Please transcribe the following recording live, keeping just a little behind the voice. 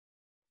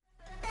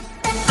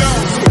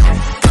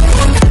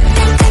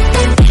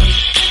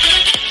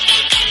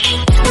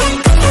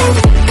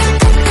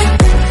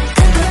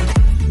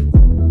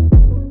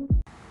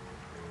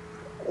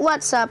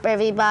what's up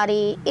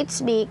everybody?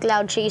 It's me,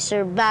 Cloud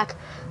Chaser, back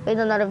with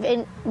another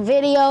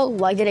video.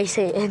 Why did I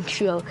say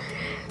intro?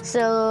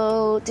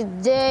 So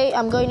today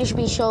I'm going to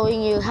be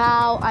showing you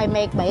how I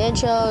make my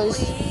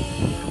intros.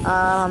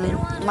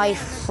 My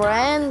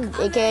friend,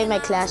 aka my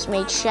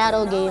classmate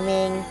Shadow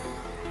Gaming,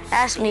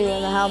 asked me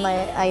on how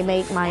I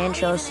make my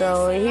intro.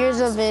 So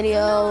here's a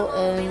video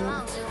and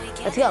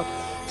let's go.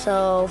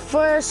 So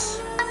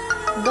first,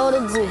 go to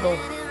Google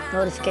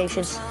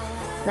notifications.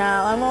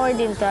 Now I'm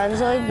already in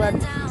Panzoid, but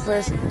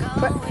first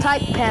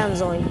type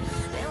Panzoid,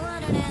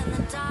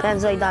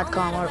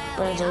 panzoid.com or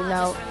Panzoid.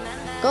 Now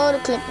go to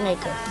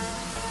Clickmaker.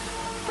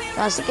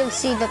 As you can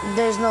see that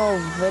there's no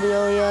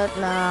video yet.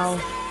 Now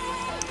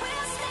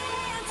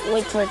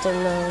wait for it to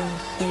load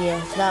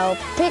here. Now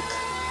pick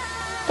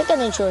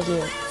an intro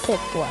here. Pick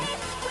one.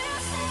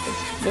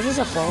 This is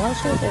a phone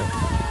answer. Yeah,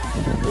 this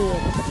is a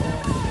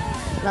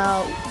phone.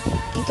 Now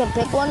you can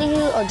pick one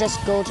here or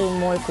just go to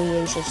more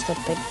creations to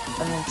pick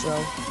an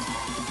intro.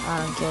 I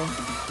don't care.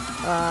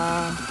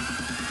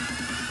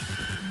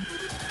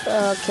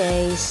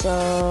 Okay, so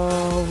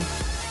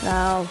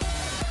now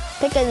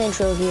pick an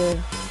intro here.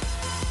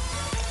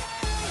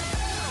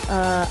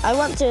 I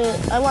want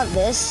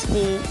this,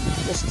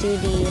 just do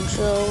the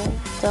intro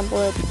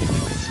template.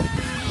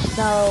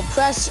 Now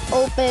press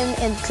open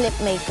in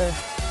Clickmaker.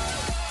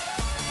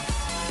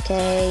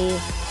 Okay.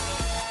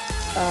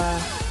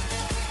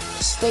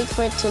 Just wait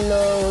for it to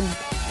load.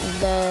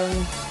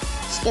 Then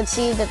as you can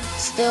see that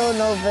still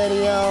no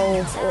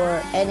video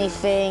or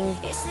anything.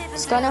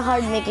 It's kind of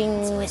hard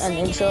making an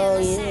intro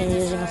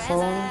using a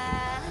phone.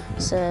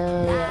 So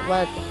yeah,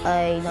 but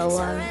I know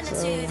one.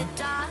 So yeah.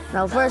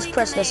 Now first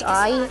press this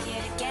I.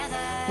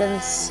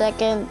 Then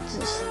second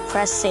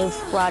press save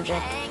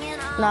project.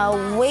 Now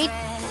wait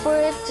for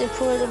it to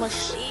pretty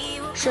much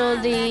show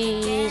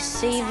the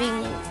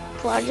saving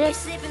project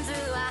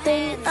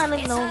thing. I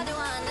don't know.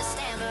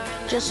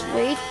 Just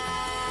wait.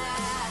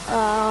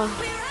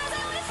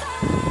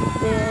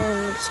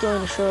 Then it's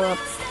going to show up.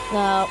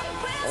 Now,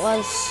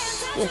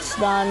 once it's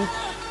done,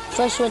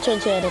 press return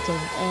to editing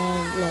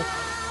and look.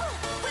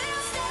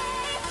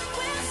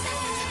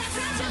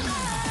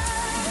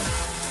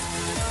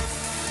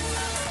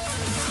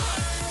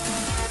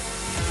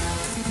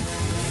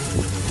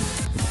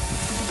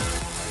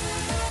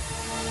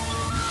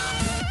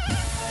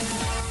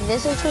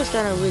 This intro is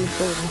kind of really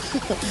cool.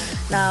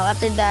 Now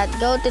after that,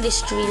 go to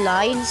these three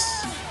lines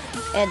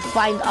and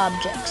find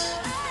objects.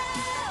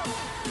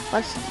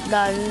 Once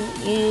done,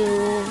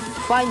 you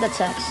find the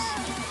text.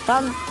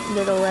 Found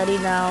it already.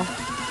 Now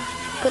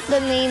put the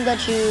name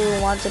that you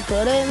want to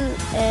put in,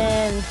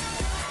 and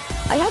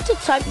I have to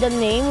type the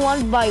name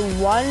one by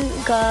one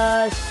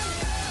because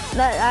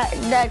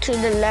actually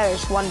the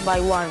letters one by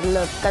one.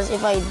 Look, because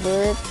if I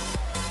do it,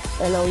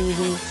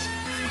 LOED.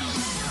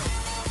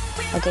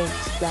 Okay,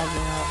 it's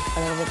lagging out a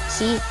little bit.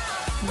 See,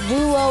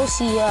 Duo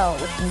CL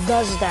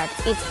does that.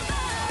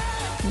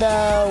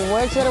 The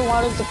words that I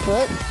wanted to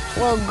put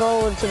will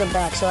go to the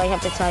back, so I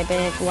have to type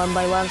it one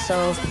by one.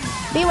 So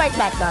be right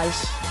back,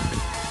 guys.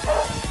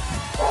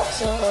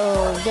 So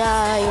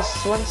guys,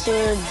 once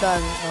you're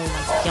done, oh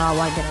my god,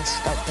 why did I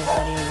start this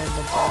video with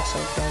the box so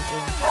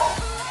broken?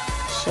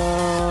 So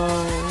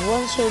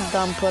once you're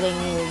done putting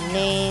your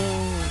name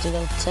into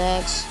the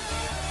text,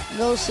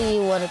 go see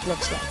what it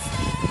looks like.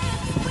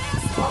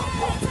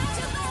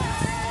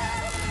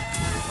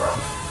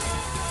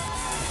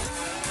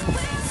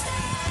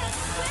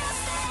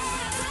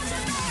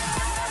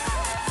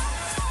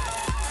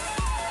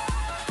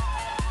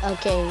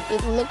 Okay,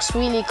 it looks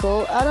really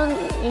cool. I don't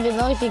even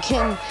know if you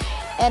can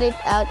edit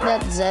out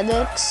that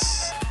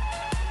ZX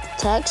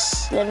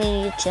text. Let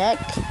me check.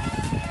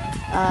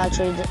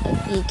 Actually,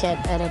 you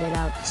can't edit it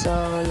out.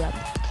 So yeah,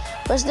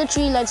 press the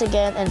three lights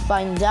again and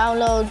find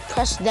download.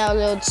 Press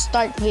download.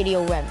 Start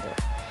video render.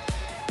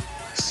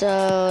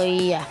 So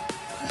yeah,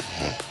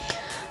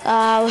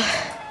 the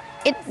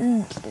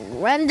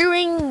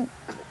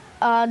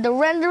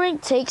rendering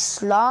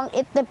takes long.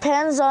 It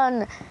depends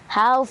on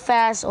how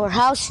fast or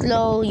how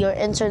slow your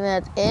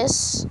internet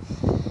is,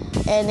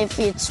 and if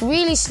it's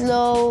really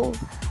slow,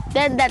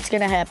 then that's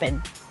gonna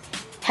happen.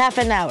 Half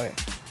an hour,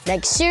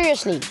 like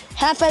seriously,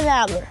 half an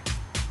hour.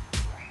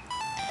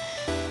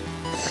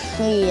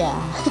 Yeah.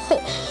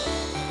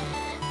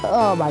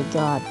 Oh my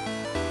god.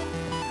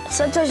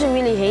 Sometimes I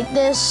really hate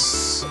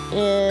this.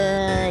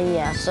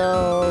 Yeah,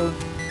 so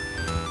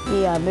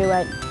yeah, be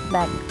right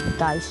back,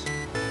 guys.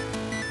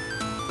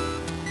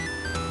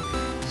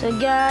 So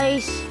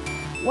guys,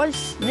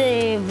 once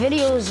the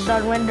video is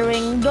done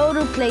rendering, go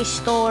to Play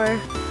Store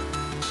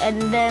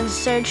and then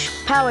search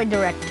Power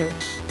Director.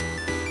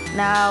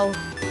 Now,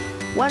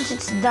 once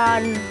it's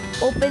done,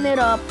 open it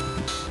up.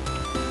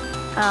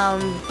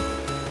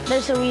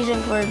 There's a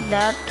reason for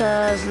that,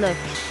 cause look,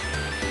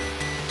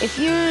 if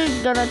you're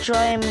gonna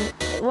try,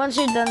 once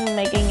you're done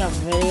making a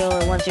video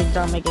or once you're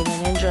done making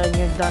an intro and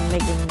you're done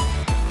making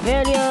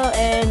video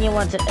and you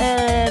want to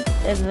edit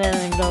and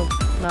then go,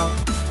 no.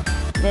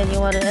 Then you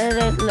want to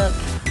edit, look,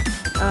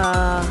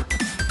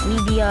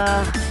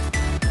 media,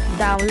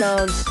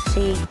 downloads,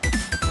 see,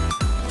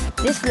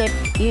 this clip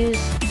uses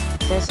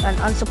an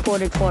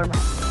unsupported format,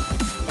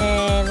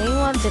 and we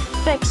want to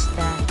fix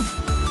that.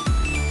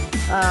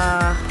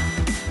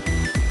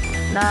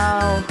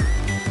 Now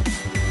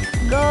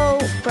go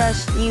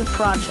press new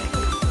project,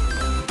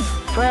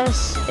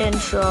 press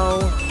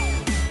intro,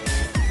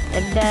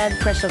 and then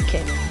press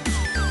OK.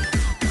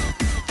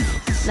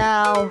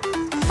 Now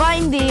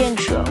find the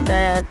intro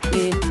that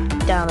you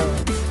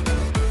downloaded,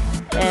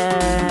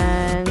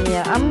 and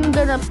yeah, I'm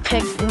gonna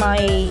pick my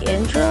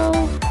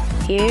intro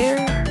here.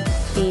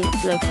 See,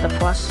 like the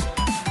plus.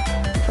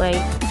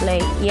 Play.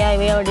 Yeah,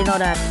 we already know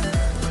that.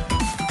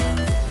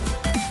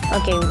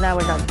 Okay, now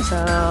we're done. So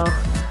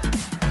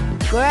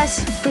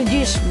press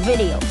produce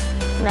video.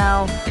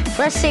 Now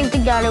press save to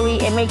gallery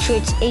and make sure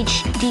it's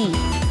HD.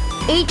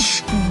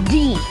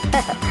 HD.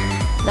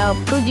 Now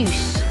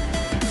produce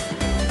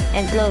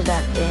and close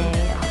that.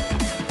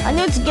 Yeah. I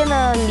know it's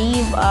gonna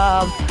leave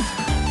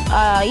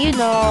you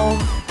know,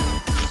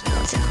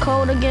 what's it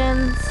called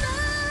again?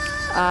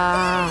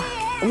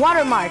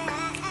 Watermark.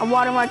 A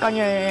watermark on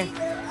your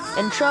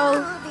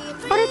intro,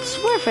 but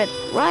it's worth it,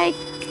 right?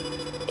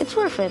 It's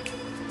worth it.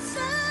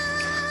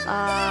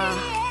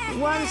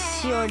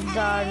 Once you're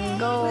done,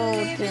 go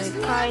to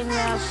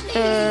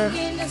KineMaster.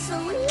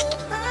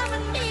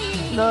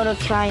 Go to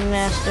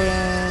KineMaster.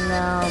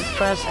 Now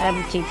press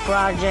empty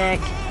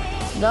project.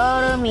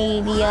 Go to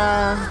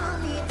media,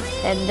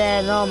 and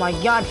then oh my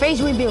god,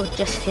 face rebuild.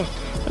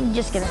 I'm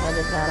just gonna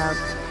edit that out.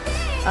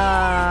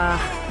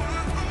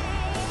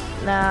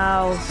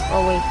 Now,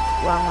 oh wait,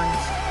 wrong one.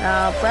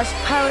 Now press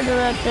power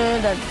director,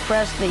 then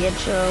press the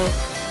intro.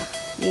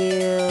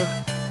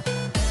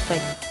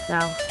 Wait,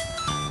 now.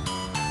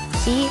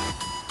 See?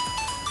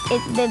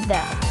 It did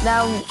that.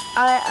 Now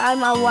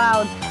I'm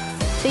allowed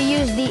to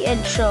use the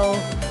intro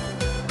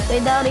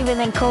without even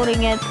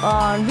encoding it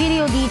on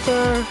Video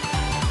Detour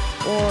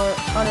or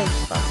other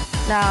stuff.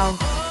 Now,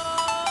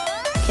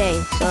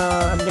 okay, so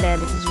I'm gonna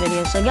edit this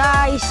video. So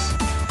guys,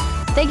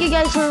 thank you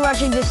guys for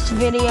watching this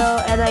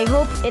video, and I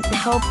hope it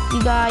helped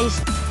you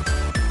guys.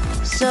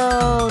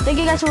 So thank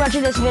you guys for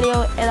watching this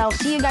video, and I'll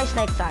see you guys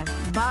next time.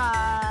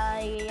 Bye.